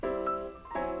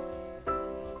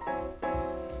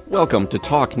Welcome to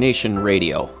Talk Nation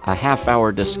Radio, a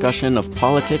half-hour discussion of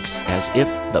politics as if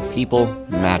the people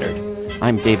mattered.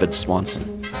 I'm David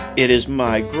Swanson. It is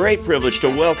my great privilege to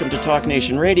welcome to Talk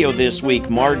Nation Radio this week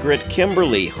Margaret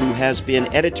Kimberley, who has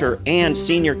been editor and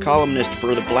senior columnist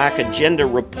for the Black Agenda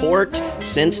Report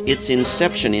since its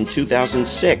inception in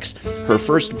 2006. Her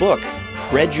first book,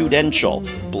 Prejudential,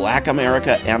 Black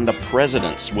America and the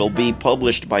Presidents, will be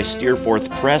published by Steerforth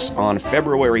Press on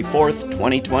February 4th,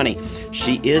 2020.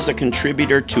 She is a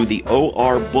contributor to the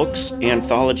OR Books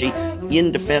anthology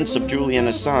In Defense of Julian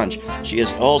Assange. She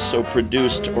has also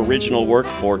produced original work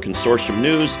for Consortium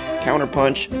News,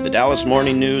 Counterpunch, the Dallas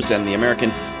Morning News, and the American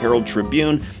Herald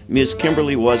Tribune. Ms.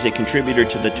 Kimberley was a contributor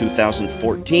to the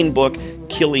 2014 book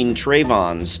Killing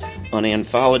Trayvons, an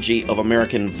anthology of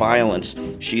American violence.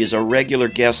 She is a regular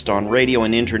guest on radio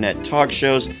and internet talk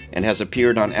shows and has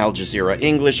appeared on Al Jazeera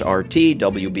English, RT,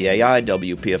 WBAI,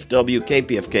 WPFW,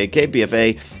 KPFK,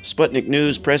 KPFA, Sputnik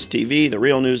News, Press TV, The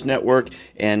Real News Network,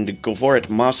 and Govoret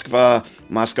Moskva,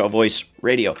 Moscow Voice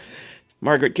Radio.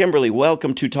 Margaret Kimberley,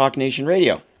 welcome to Talk Nation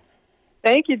Radio.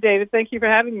 Thank you, David. Thank you for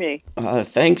having me.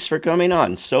 Thanks for coming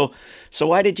on. So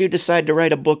why did you decide to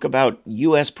write a book about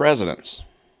U.S. presidents?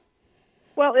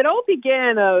 Well, it all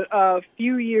began a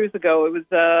few years ago. It was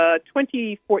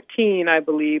 2014, I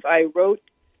believe. I wrote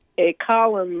a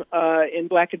column in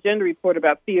Black Agenda Report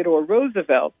about Theodore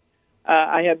Roosevelt.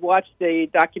 I had watched a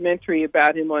documentary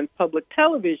about him on public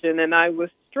television, and I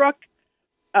was struck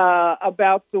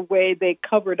about the way they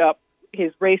covered up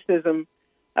his racism,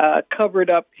 covered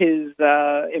up his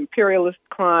imperialist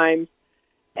crimes.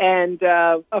 And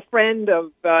a friend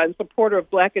of and supporter of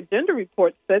Black Agenda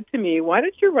Report said to me, "Why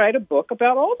don't you write a book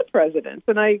about all the presidents?"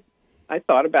 And I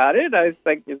thought about it. I was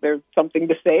like, is there something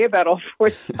to say about all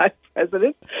 45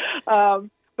 presidents?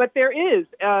 But there is.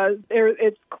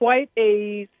 It's quite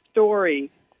a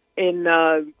story in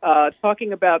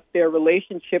talking about their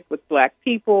relationship with black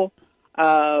people,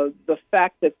 the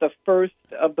fact that the first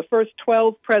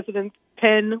 12 presidents,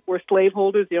 10 were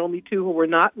slaveholders. The only two who were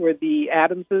not were the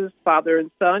Adamses, father and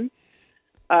son.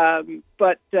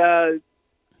 But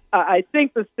I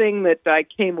think the thing that I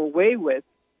came away with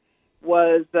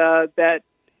was that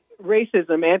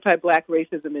racism, anti-black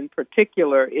racism in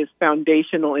particular, is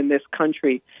foundational in this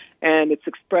country. And it's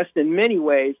expressed in many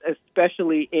ways,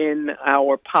 especially in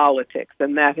our politics.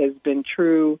 And that has been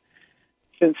true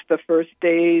since the first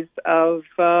days of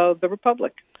the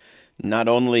Republic. Not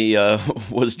only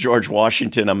was George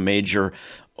Washington a major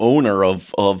owner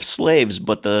of slaves,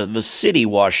 but the city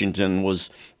Washington was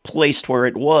placed where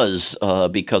it was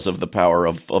because of the power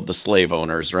of the slave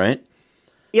owners, right?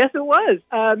 Yes, it was.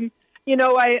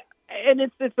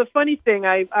 It's a funny thing.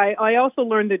 I also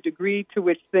learned the degree to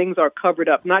which things are covered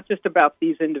up, not just about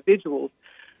these individuals,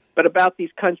 but about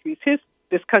this country's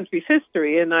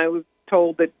history. And I was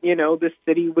told that this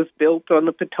city was built on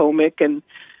the Potomac, and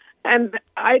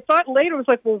I thought later, it was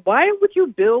like, well, why would you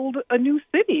build a new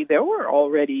city? There were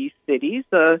already cities.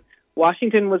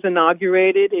 Washington was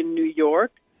inaugurated in New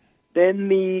York. Then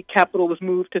the capital was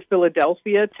moved to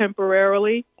Philadelphia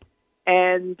temporarily.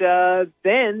 And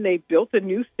then they built a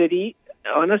new city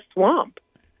on a swamp.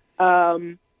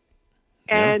 The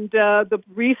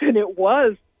reason it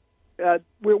was,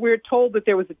 we're told that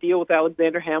there was a deal with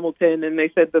Alexander Hamilton, and they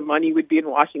said the money would be in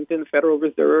Washington, the Federal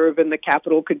Reserve, and the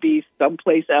capital could be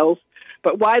someplace else.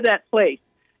 But why that place?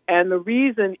 And the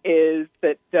reason is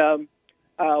that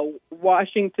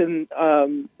Washington,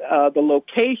 the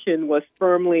location was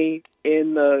firmly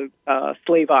in the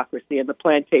slaveocracy and the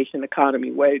plantation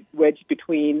economy, wedged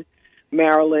between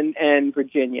Maryland and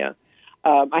Virginia.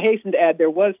 I hasten to add there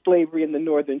was slavery in the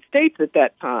northern states at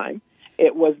that time.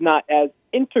 It was not as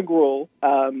integral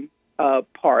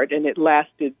part, and it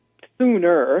lasted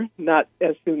sooner, not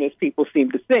as soon as people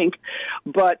seem to think,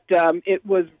 but it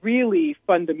was really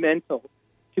fundamental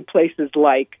to places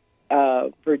like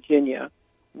Virginia,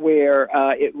 where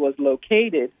it was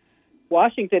located.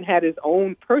 Washington had his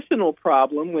own personal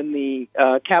problem when the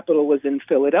capital was in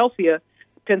Philadelphia.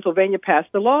 Pennsylvania passed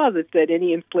a law that said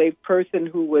any enslaved person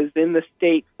who was in the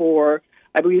state for,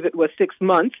 I believe it was 6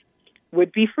 months,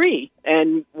 would be free.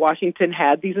 And Washington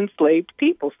had these enslaved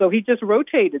people, so he just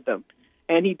rotated them.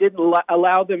 And he didn't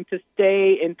allow them to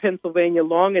stay in Pennsylvania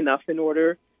long enough in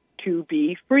order to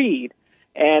be freed.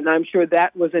 And I'm sure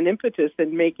that was an impetus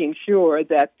in making sure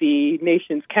that the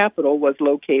nation's capital was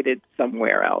located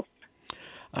somewhere else.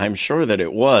 I'm sure that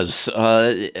it was.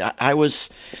 I was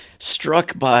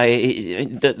struck by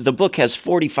the book has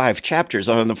 45 chapters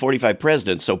on the 45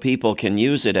 presidents, so people can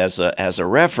use it as a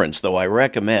reference. Though I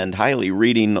recommend highly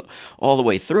reading all the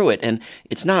way through it, and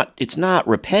it's not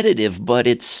repetitive, but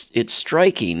it's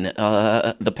striking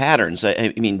the patterns.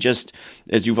 I mean, just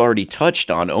as you've already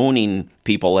touched on, owning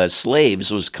people as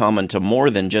slaves was common to more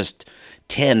than just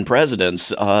 10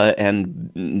 presidents,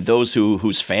 and those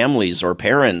whose families or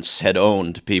parents had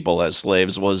owned people as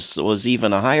slaves was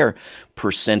even a higher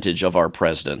percentage of our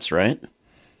presidents, right?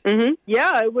 Mm-hmm.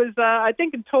 Yeah, it was. I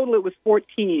think in total it was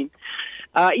 14.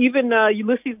 Even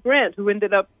Ulysses Grant, who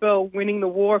ended up winning the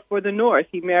war for the North,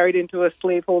 he married into a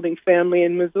slaveholding family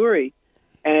in Missouri,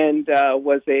 and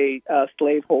was a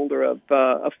slaveholder of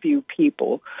a few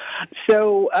people.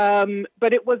 So,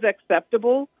 but it was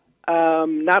acceptable.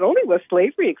 Not only was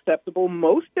slavery acceptable,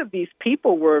 most of these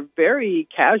people were very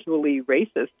casually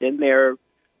racist in their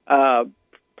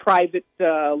private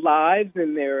lives,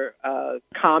 in their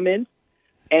comments,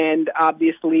 and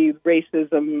obviously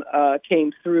racism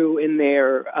came through in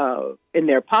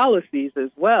their policies as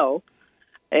well.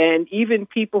 And even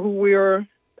people who we were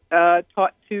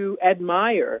taught to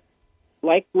admire,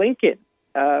 like Lincoln,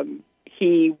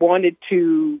 he wanted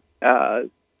to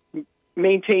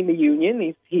maintain the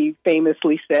Union. He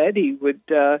famously said he would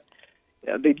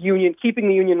keeping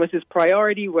the Union was his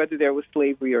priority, whether there was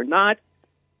slavery or not.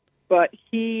 But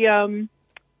he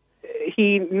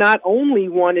not only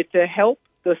wanted to help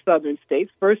the southern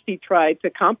states. First, he tried to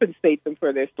compensate them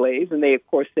for their slaves, and they, of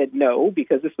course, said no,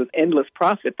 because this was endless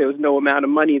profit. There was no amount of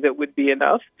money that would be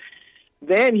enough.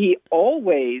 Then he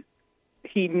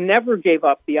never gave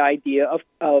up the idea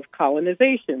of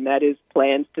colonization, that is,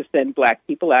 plans to send black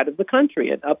people out of the country.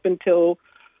 And up until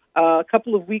a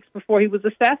couple of weeks before he was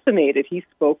assassinated, he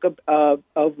spoke of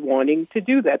wanting to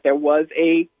do that. There was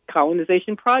a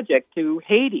colonization project to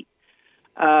Haiti,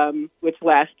 which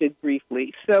lasted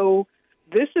briefly. So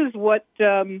this is what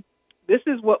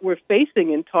we're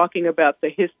facing in talking about the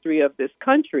history of this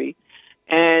country.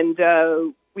 And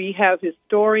we have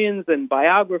historians and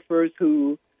biographers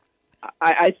who,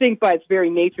 I think by its very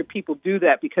nature, people do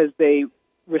that because they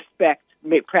respect,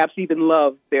 perhaps even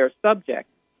love their subject.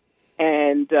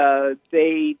 And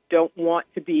they don't want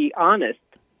to be honest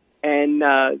and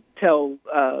tell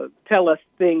us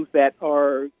things that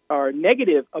are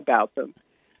negative about them.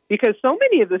 Because so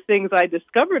many of the things I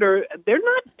discovered they're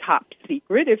not top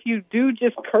secret. If you do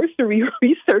just cursory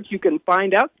research, you can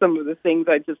find out some of the things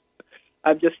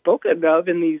I've just spoken of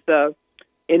in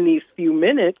these few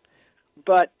minutes.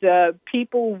 But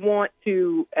people want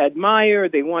to admire,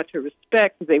 they want to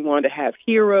respect, they want to have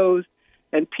heroes,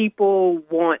 and people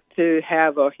want to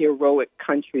have a heroic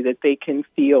country that they can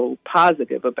feel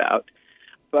positive about.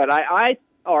 But I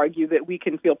argue that we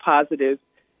can feel positive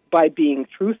by being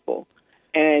truthful.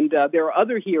 And there are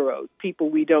other heroes, people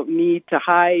we don't need to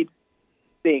hide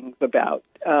things about,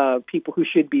 people who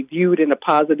should be viewed in a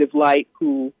positive light,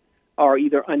 who are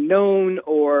either unknown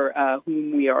or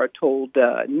whom we are told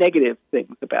negative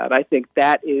things about. I think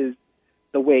that is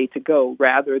the way to go,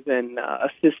 rather than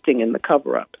assisting in the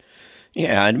cover-up.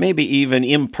 Yeah, and maybe even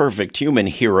imperfect human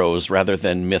heroes rather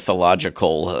than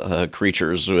mythological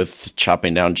creatures with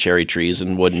chopping down cherry trees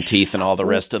and wooden teeth and all the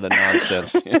rest of the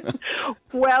nonsense.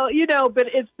 Well, but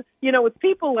it's, with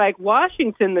people like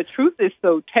Washington, the truth is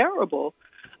so terrible.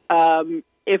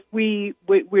 If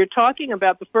we're talking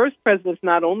about the first presidents,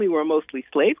 not only were mostly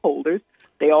slaveholders,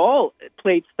 they all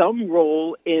played some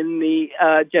role in the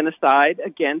genocide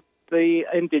against the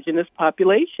indigenous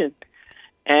population.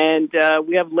 And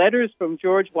we have letters from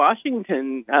George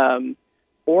Washington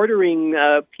ordering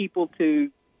people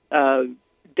to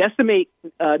decimate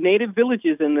native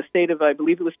villages in the state of, I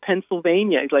believe it was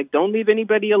Pennsylvania. He's like, don't leave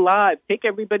anybody alive. Take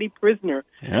everybody prisoner.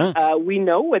 Yeah. We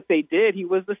know what they did. He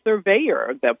was a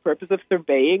surveyor. The purpose of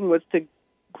surveying was to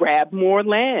grab more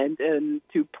land and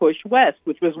to push west,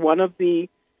 which was one of the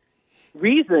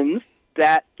reasons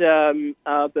that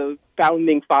the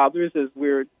founding fathers, as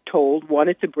we're told,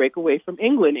 wanted to break away from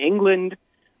England.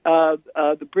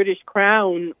 The British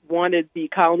Crown wanted the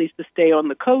colonies to stay on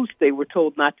the coast. They were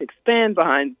told not to expand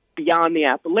beyond the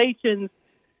Appalachians.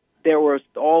 There were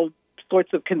all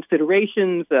sorts of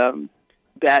considerations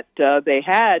that they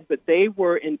had, but they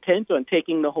were intent on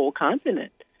taking the whole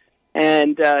continent.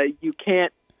 And you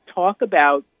can't talk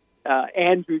about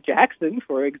Andrew Jackson,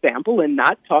 for example, and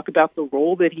not talk about the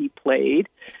role that he played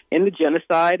in the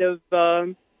genocide of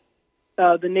the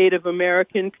Native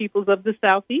American peoples of the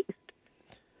Southeast.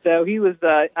 So he was.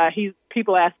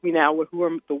 People ask me now who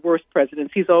are the worst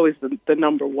presidents. He's always the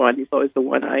number one. He's always the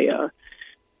one I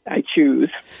choose.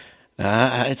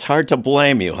 It's hard to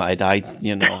blame you.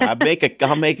 I'll make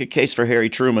a case for Harry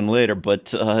Truman later,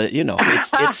 but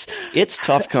it's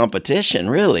tough competition,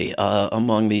 really,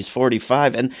 among these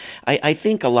 45. And I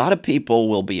think a lot of people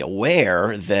will be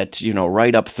aware that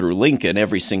right up through Lincoln,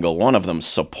 every single one of them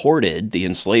supported the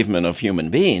enslavement of human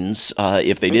beings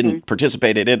if they didn't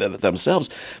participate in it themselves.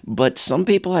 But some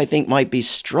people, I think, might be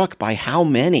struck by how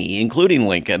many, including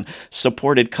Lincoln,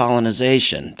 supported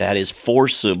colonization. That is,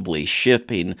 forcibly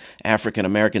shipping African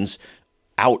Americans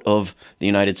out of the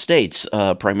United States,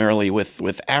 primarily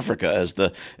with Africa as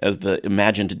the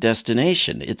imagined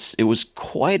destination. It was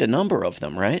quite a number of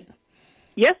them, right?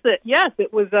 Yes,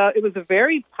 it was a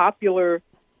very popular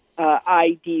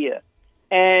idea,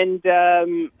 and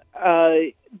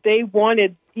they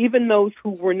wanted even those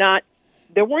who were not.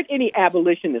 There weren't any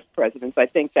abolitionist presidents. I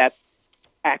think that's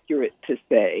accurate to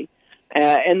say,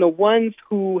 and the ones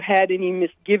who had any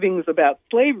misgivings about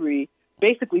slavery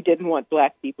basically didn't want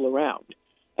black people around,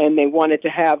 and they wanted to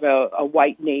have a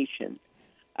white nation.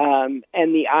 And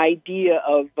the idea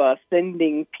of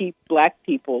sending black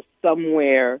people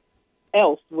somewhere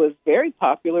else was very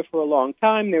popular for a long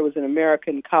time. There was an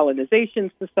American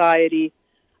Colonization Society,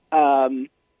 and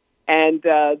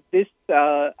this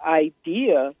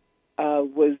idea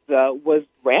was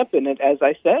rampant, as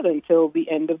I said, until the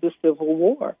end of the Civil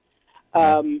War.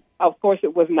 Of course,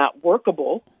 it was not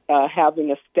workable,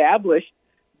 having established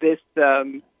this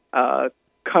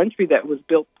country that was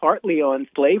built partly on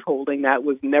slaveholding. That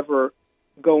was never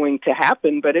going to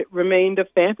happen, but it remained a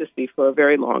fantasy for a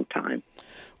very long time.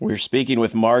 We're speaking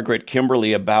with Margaret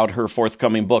Kimberly about her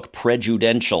forthcoming book,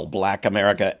 Prejudential: Black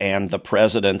America and the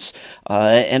Presidents.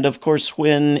 And of course,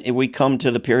 when we come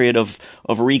to the period of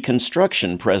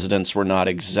Reconstruction, presidents were not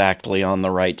exactly on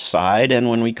the right side. And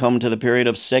when we come to the period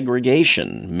of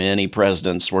segregation, many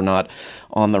presidents were not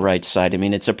on the right side. I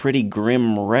mean, it's a pretty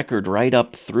grim record right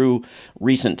up through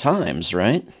recent times,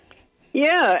 right?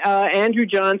 Yeah, Andrew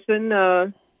Johnson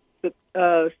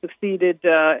succeeded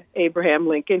Abraham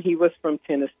Lincoln. He was from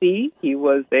Tennessee. He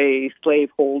was a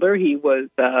slaveholder.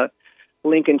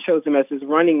 Lincoln chose him as his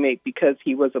running mate because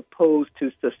he was opposed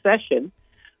to secession.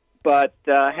 But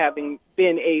having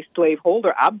been a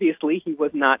slaveholder, obviously he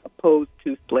was not opposed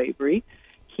to slavery.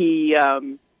 He,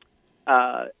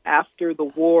 after the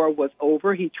war was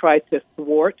over, he tried to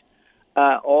thwart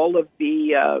all of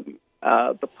the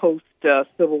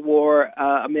post-Civil War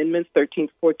amendments, 13th,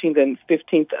 14th, and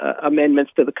 15th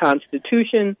amendments to the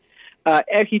Constitution.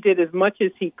 He did as much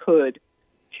as he could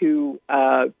to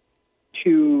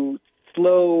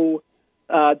slow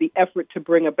the effort to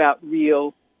bring about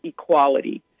real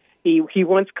equality. He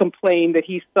once complained that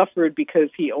he suffered because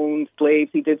he owned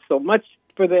slaves. He did so much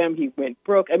for them. He went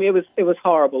broke. I mean, it was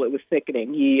horrible. It was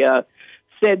sickening. He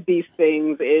said these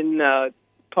things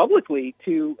publicly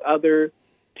to other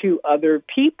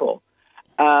people.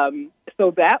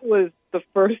 So that was the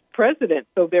first president.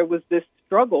 So there was this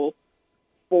struggle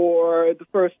for the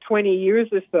first 20 years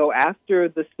or so after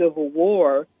the Civil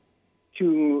War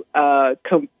to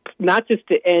not just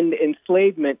to end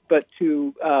enslavement, but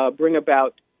to bring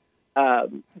about a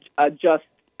just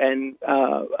and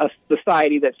a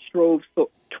society that strove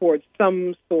towards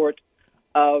some sort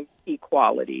of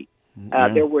equality.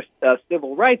 There were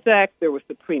civil rights acts. There were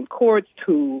Supreme Courts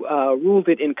who ruled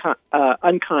it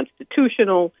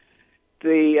unconstitutional.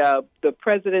 The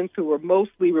presidents who were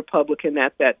mostly Republican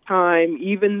at that time,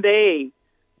 even they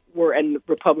were, and the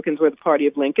Republicans were the party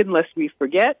of Lincoln, lest we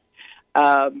forget,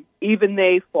 even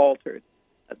they faltered.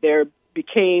 There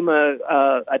became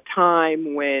a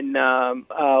time when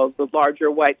the larger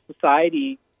white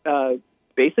society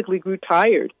basically grew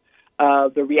tired.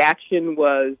 The reaction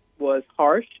was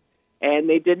harsh, and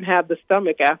they didn't have the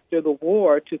stomach after the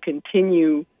war to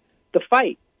continue the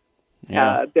fight.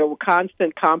 Yeah. There were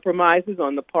constant compromises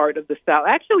on the part of the South.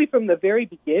 Actually, from the very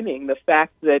beginning, the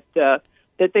fact that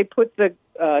they put the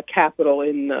capital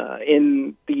in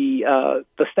the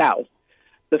South,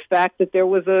 the fact that there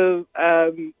was a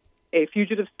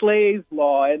fugitive slave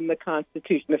law in the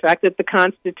Constitution, the fact that the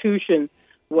Constitution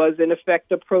was in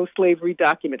effect a pro-slavery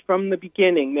document. From the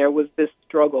beginning, there was this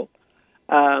struggle.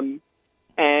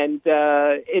 And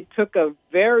it took a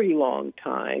very long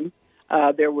time.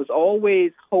 There was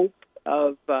always hope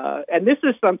of, and this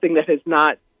is something that has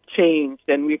not changed,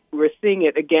 and we're seeing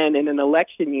it again in an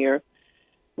election year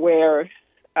where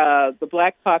the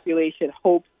black population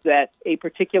hopes that a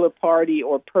particular party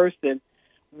or person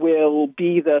will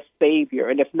be the savior,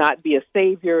 and if not be a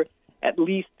savior, at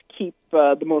least keep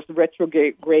the most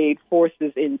retrograde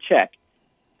forces in check.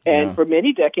 And for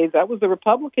many decades, that was the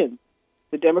Republicans.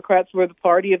 The Democrats were the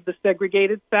party of the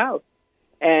segregated South,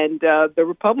 and the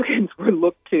Republicans were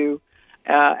looked to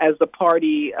as the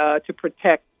party to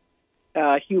protect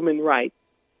human rights.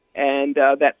 And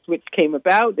that switch came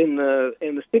about in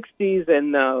the 60s,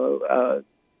 and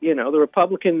the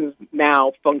Republicans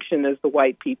now function as the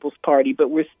white people's party, but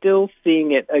we're still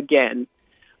seeing it again.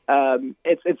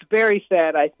 It's very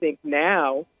sad, I think,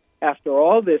 now, after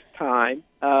all this time,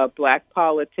 black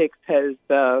politics is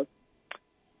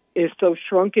so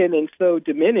shrunken and so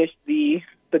diminished. The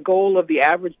goal of the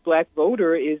average black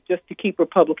voter is just to keep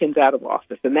Republicans out of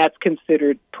office, and that's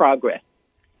considered progress.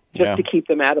 Just to keep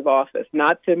them out of office,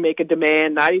 not to make a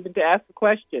demand, not even to ask a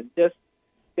question. Just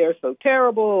they're so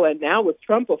terrible, and now with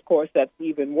Trump, of course, that's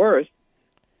even worse.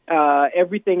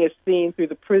 Everything is seen through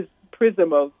the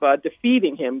prism of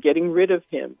defeating him, getting rid of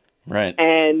him. Right.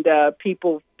 And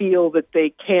people feel that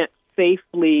they can't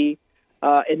safely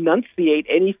enunciate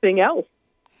anything else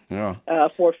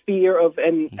for fear of,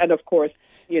 and of course,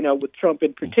 with Trump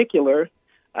in particular,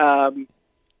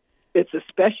 it's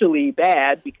especially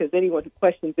bad because anyone who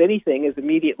questions anything is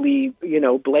immediately,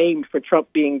 blamed for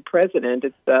Trump being president.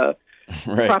 It's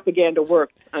right. Propaganda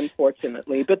works,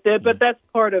 unfortunately. But that's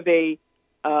part of a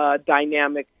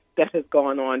dynamic that has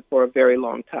gone on for a very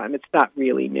long time. It's not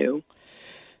really new.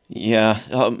 Yeah.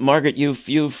 Margaret,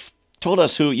 you've told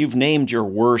us who you've named your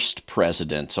worst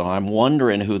president, so I'm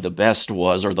wondering who the best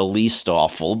was or the least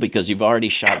awful, because you've already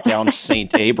shot down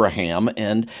Saint Abraham,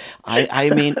 and I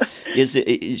mean,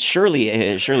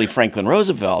 surely Franklin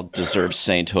Roosevelt deserves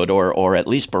sainthood, or at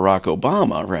least Barack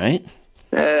Obama, right?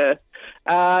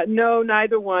 No,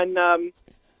 neither one.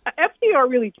 FDR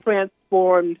really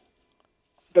transformed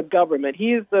the government.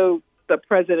 He is the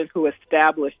president who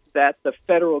established that the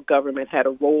federal government had a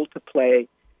role to play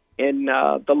in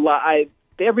the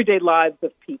everyday lives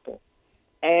of people.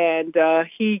 And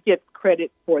he gets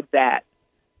credit for that.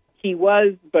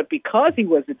 But because he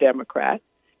was a Democrat,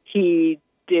 he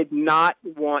did not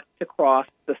want to cross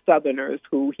the Southerners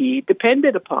who he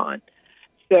depended upon.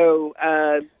 So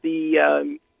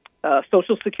the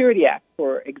Social Security Act,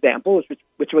 for example,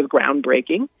 which was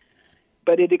groundbreaking,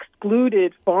 but it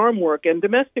excluded farm work and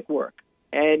domestic work.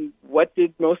 And what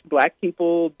did most black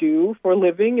people do for a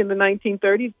living in the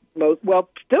 1930s?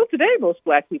 Still today, most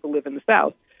black people live in the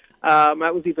South.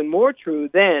 That was even more true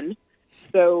then.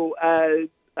 So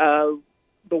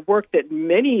the work that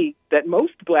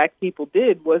most black people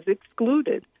did was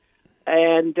excluded,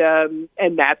 and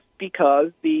that's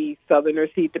because the Southerners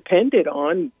he depended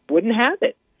on wouldn't have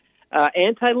it.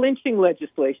 Anti-lynching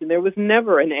legislation. There was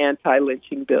never an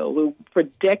anti-lynching bill. For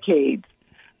decades,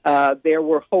 there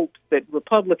were hopes that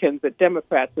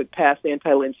Democrats would pass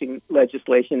anti-lynching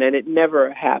legislation, and it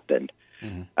never happened.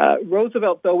 Mm-hmm.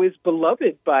 Roosevelt, though, is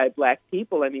beloved by black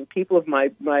people. I mean, people of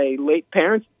my late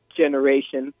parents'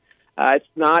 generation, it's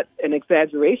not an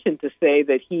exaggeration to say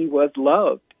that he was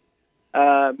loved.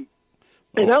 And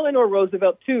Eleanor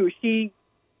Roosevelt, too, she,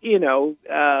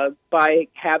 by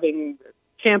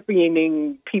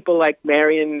championing people like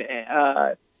Marian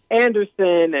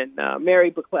Anderson and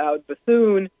Mary McLeod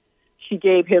Bethune, she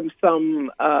gave him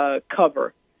some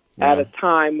cover at a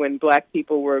time when black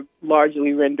people were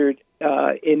largely rendered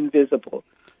invisible.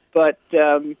 But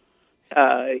the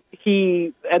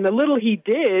little he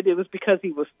did, it was because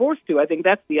he was forced to. I think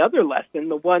that's the other lesson.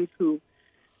 The ones who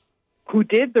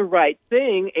did the right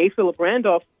thing, A. Philip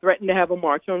Randolph threatened to have a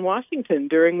march on Washington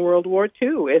during World War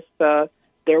II if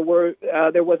there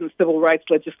wasn't civil rights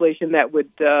legislation that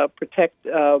would protect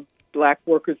black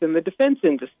workers in the defense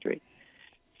industry.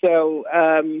 So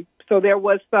there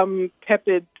was some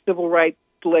tepid civil rights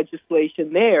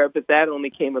legislation there, but that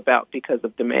only came about because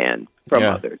of demand from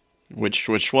others.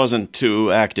 Which wasn't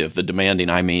too active, the demanding,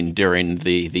 during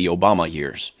the Obama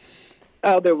years.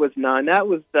 Oh, there was none.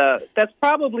 That's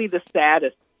probably the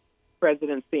saddest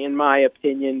presidency, in my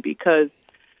opinion, because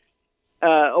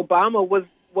Obama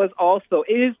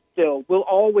is still, will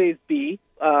always be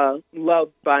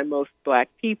loved by most black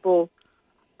people,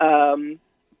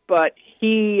 but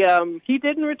he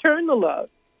didn't return the love.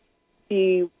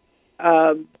 He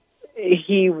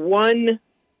won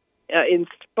in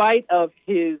spite of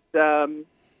his,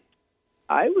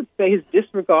 I would say, his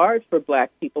disregard for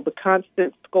black people, the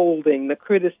constant scolding, the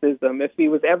criticism. If he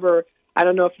was ever, I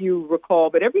don't know if you recall,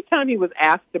 but every time he was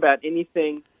asked about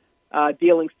anything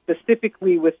dealing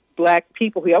specifically with black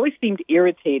people, he always seemed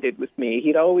irritated with me.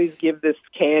 He'd always give this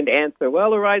canned answer,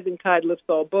 well, a rising tide lifts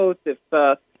all boats. If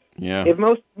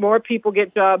more people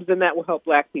get jobs, then that will help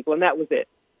black people, and that was it.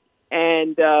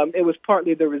 And it was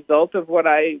partly the result of what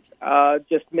I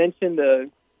just mentioned, the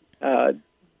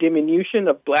diminution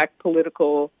of black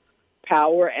political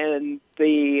power and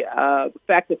the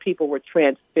fact that people were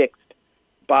transfixed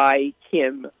by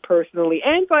him personally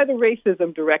and by the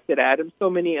racism directed at him. So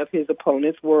many of his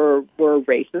opponents were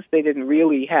racist. They didn't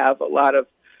really have a lot of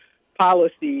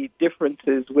policy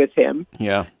differences with him.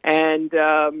 Yeah. And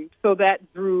so that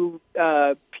drew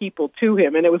people to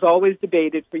him. And it was always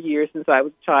debated for years since I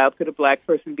was a child, could a black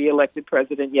person be elected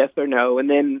president, yes or no? And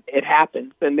then it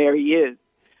happens, and there he is.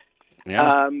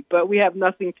 Yeah. But we have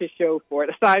nothing to show for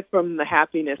it. Aside from the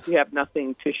happiness, we have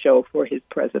nothing to show for his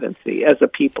presidency as a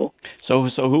people. So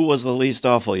who was the least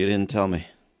awful? You didn't tell me.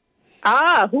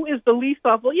 Who is the least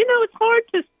awful? It's hard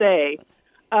to say.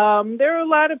 There are a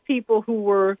lot of people who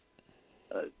were,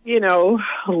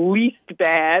 least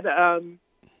bad.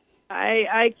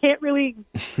 I can't really,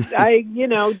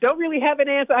 don't really have an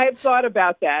answer. I have thought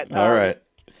about that. All right.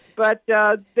 But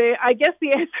I guess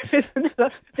the answer is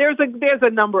there's a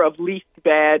number of least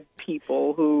bad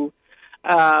people who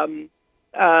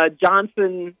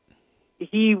Johnson,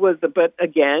 he was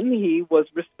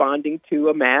responding to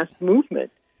a mass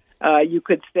movement. You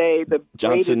could say the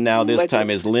Johnson now this time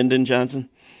is Lyndon Johnson?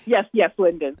 Yes,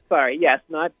 Lyndon. Sorry, yes,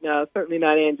 not certainly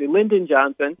not Andrew. Lyndon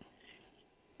Johnson.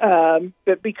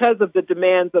 But because of the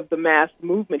demands of the mass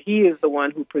movement, he is the one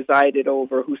who presided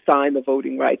over, who signed the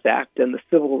Voting Rights Act and the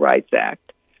Civil Rights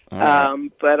Act.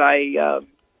 Right. But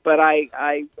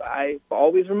I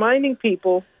always reminding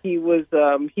people he was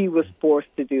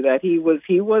forced to do that. He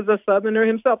was a Southerner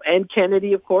himself, and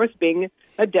Kennedy, of course, being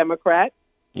a Democrat.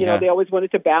 They always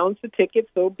wanted to balance the ticket.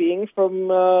 So being from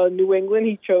New England,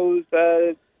 he chose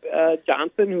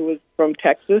Johnson, who was from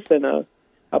Texas and a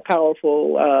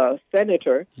powerful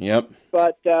senator. Yep.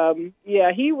 But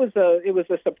it was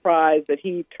a surprise that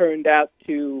he turned out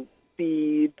to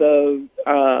be the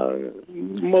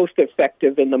most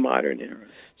effective in the modern era.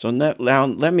 So now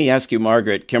let me ask you,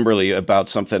 Margaret Kimberly, about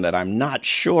something that I'm not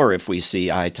sure if we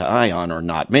see eye to eye on or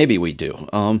not. Maybe we do.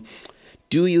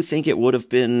 Do you think it would have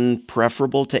been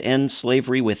preferable to end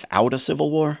slavery without a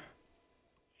civil war?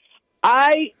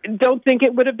 I don't think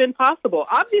it would have been possible.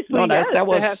 Obviously, no,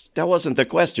 yes. That wasn't the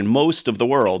question. Most of the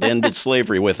world ended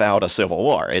slavery without a civil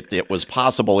war. It was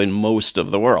possible in most of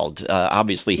the world.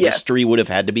 Obviously, yes. History would have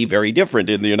had to be very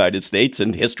different in the United States,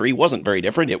 and history wasn't very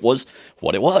different. It was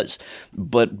what it was.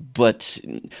 But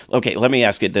okay, let me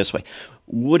ask it this way.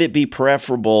 Would it be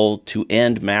preferable to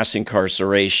end mass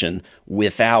incarceration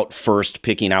without first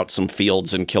picking out some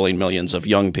fields and killing millions of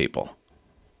young people?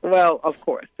 Well, of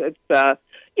course.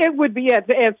 It would be,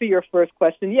 to answer your first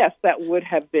question, yes, that would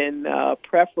have been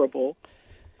preferable.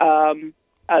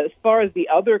 As far as the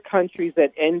other countries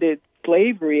that ended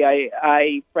slavery,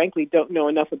 I frankly don't know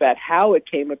enough about how it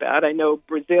came about. I know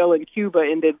Brazil and Cuba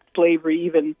ended slavery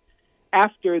even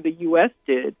after the U.S.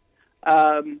 did.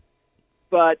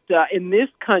 But in this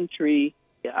country,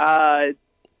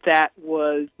 that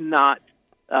was not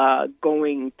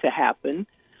going to happen.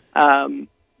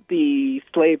 The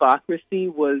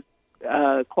slaveocracy was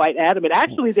quite adamant.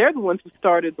 Actually, they're the ones who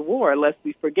started the war, lest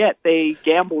we forget. They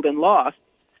gambled and lost.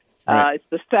 Right. It's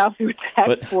the South who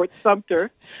attacked Fort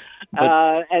Sumter,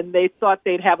 and they thought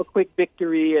they'd have a quick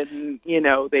victory and,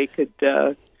 they could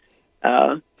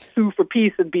sue for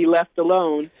peace and be left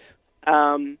alone.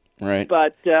 Right.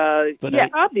 But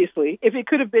obviously, if it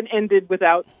could have been ended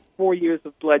without 4 years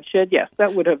of bloodshed, yes,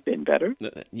 that would have been better.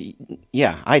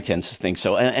 Yeah, I tend to think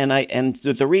so, and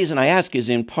the reason I ask is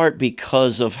in part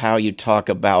because of how you talk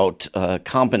about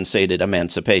compensated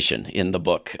emancipation in the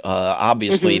book.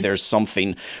 Obviously, there's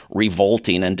something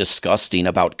revolting and disgusting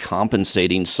about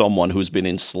compensating someone who's been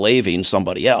enslaving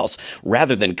somebody else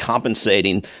rather than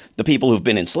compensating the people who've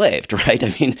been enslaved, right?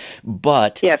 I mean,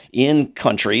 but yes. In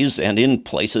countries and in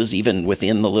places, even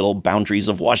within the little boundaries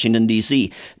of Washington,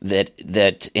 D.C.,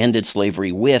 that ended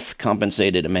slavery with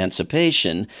compensated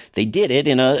emancipation, they did it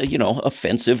in a,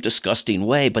 offensive, disgusting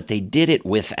way, but they did it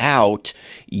without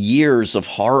years of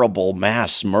horrible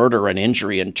mass murder and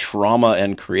injury and trauma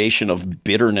and creation of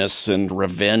bitterness and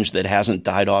revenge that hasn't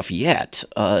died off yet.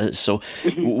 So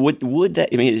would that,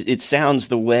 I mean, it sounds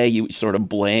the way you sort of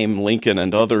blame Lincoln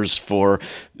and others for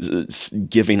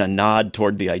giving a nod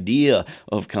toward the idea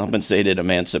of compensated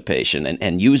emancipation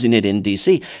and using it in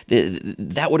D.C.,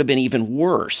 that would have been even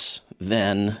worse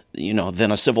than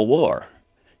a civil war.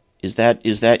 Is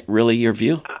that really your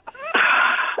view?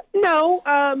 No,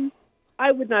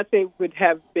 I would not say it would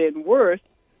have been worse.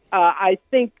 I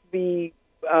think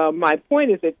my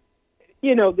point is that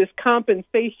this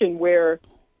compensation where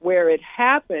it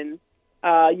happens,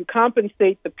 you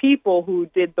compensate the people who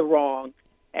did the wrong,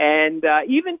 and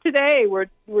even today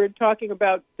we're talking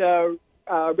about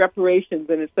reparations,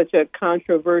 and it's such a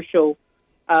controversial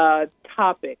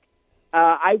topic.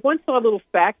 I once saw a little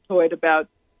factoid about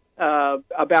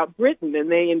about Britain,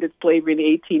 and they ended slavery in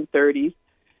the 1830s.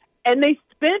 And they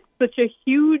spent such a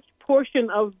huge portion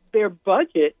of their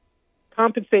budget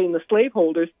compensating the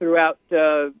slaveholders throughout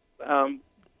the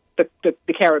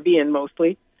Caribbean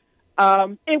mostly.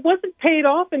 It wasn't paid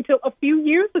off until a few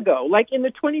years ago, like in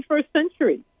the 21st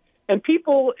century. And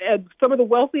people, some of the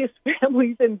wealthiest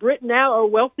families in Britain now are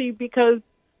wealthy because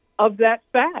of that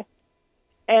fact.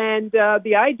 And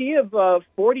the idea of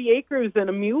 40 acres and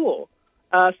a mule,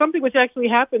 something which actually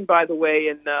happened, by the way,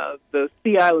 in the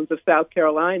Sea Islands of South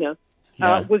Carolina,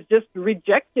 was just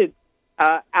rejected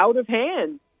out of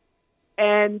hand.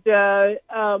 And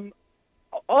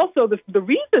also the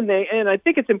reason they, and I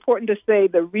think it's important to say,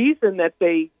 the reason that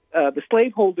the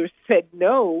slaveholders said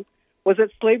no was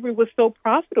that slavery was so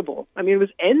profitable. I mean, it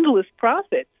was endless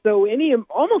profit. So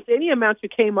almost any amount you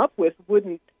came up with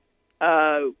would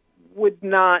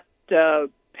not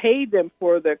pay them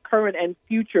for the current and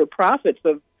future profits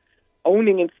of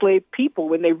owning enslaved people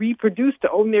when they reproduce to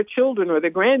own their children or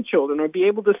their grandchildren or be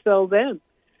able to sell them.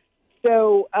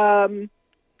 So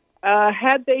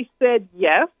had they said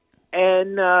yes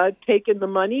and taken the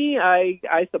money,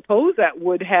 I suppose that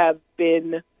would have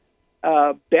been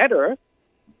better,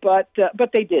 but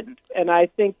they didn't. And I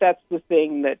think that's the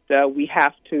thing that we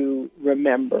have to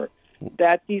remember,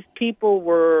 that these people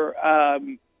were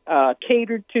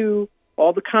catered to,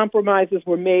 all the compromises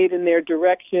were made in their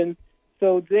direction,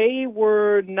 so they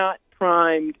were not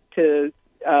primed to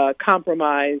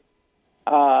compromise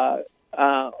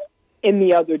in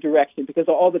the other direction, because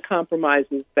all the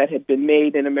compromises that had been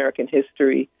made in American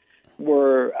history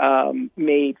were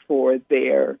made for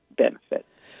their benefit.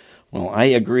 Well, I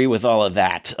agree with all of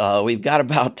that. We've got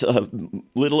about a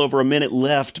little over a minute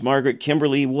left. Margaret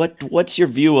Kimberly, what's your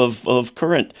view of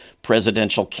current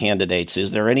presidential candidates?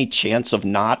 Is there any chance of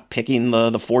not picking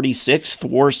the 46th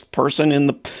worst person in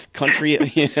the country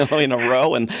in a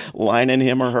row and lining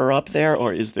him or her up there?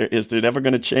 Or is it ever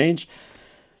going to change?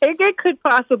 It could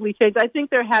possibly change. I think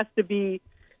there has to be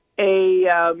a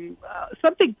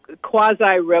something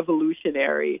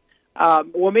quasi-revolutionary.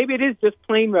 Well, maybe it is just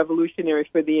plain revolutionary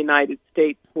for the United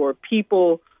States, for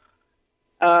people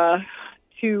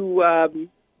to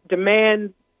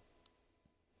demand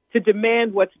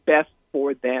what's best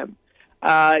for them.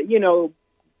 I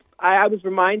was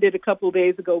reminded a couple of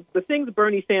days ago, the things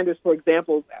Bernie Sanders, for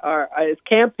example, is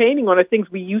campaigning on are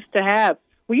things we used to have.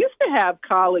 We used to have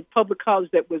public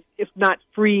college that was, if not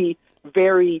free,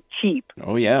 very cheap.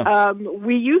 Oh, yeah.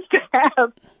 We used to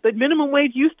have, the minimum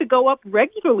wage used to go up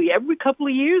regularly. Every couple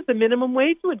of years, the minimum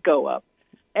wage would go up.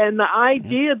 And the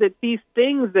idea that these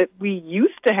things that we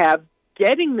used to have,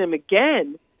 getting them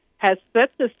again, has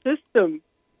set the system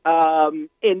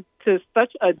into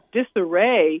such a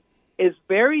disarray is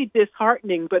very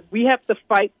disheartening. But we have to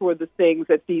fight for the things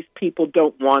that these people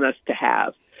don't want us to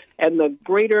have. And the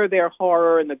greater their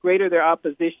horror and the greater their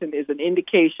opposition is an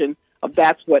indication of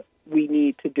that's what we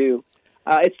need to do.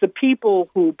 It's the people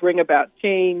who bring about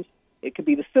change. It could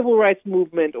be the civil rights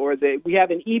movement, or we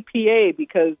have an EPA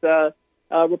because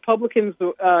Republicans,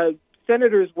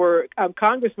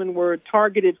 congressmen were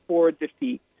targeted for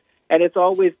defeat. And it's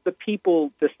always the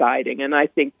people deciding. And I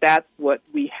think that's what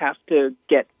we have to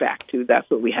get back to. That's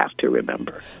what we have to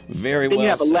remember. Very then well. You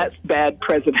have a less bad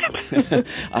president.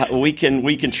 We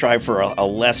can try for a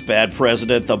less bad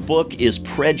president. The book is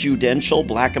Prejudential,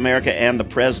 Black America and the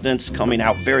Presidents, coming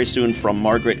out very soon from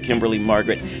Margaret Kimberly.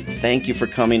 Margaret, thank you for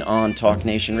coming on Talk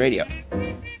Nation Radio.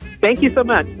 Thank you so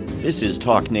much. This is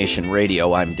Talk Nation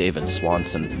Radio. I'm David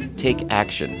Swanson. Take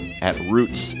action at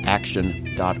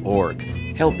rootsaction.org.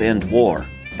 Help end war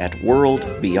at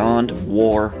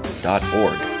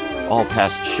worldbeyondwar.org. All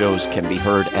past shows can be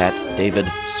heard at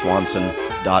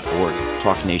davidswanson.org.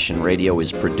 Talk Nation Radio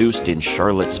is produced in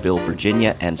Charlottesville,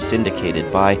 Virginia, and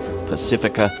syndicated by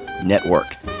Pacifica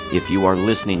Network. If you are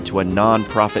listening to a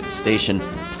non-profit station,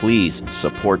 please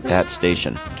support that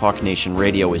station. Talk Nation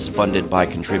Radio is funded by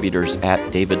contributors at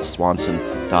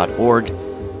davidswanson.org.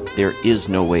 There is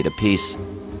no way to peace.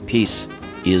 Peace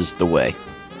is the way.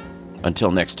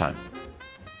 Until next time.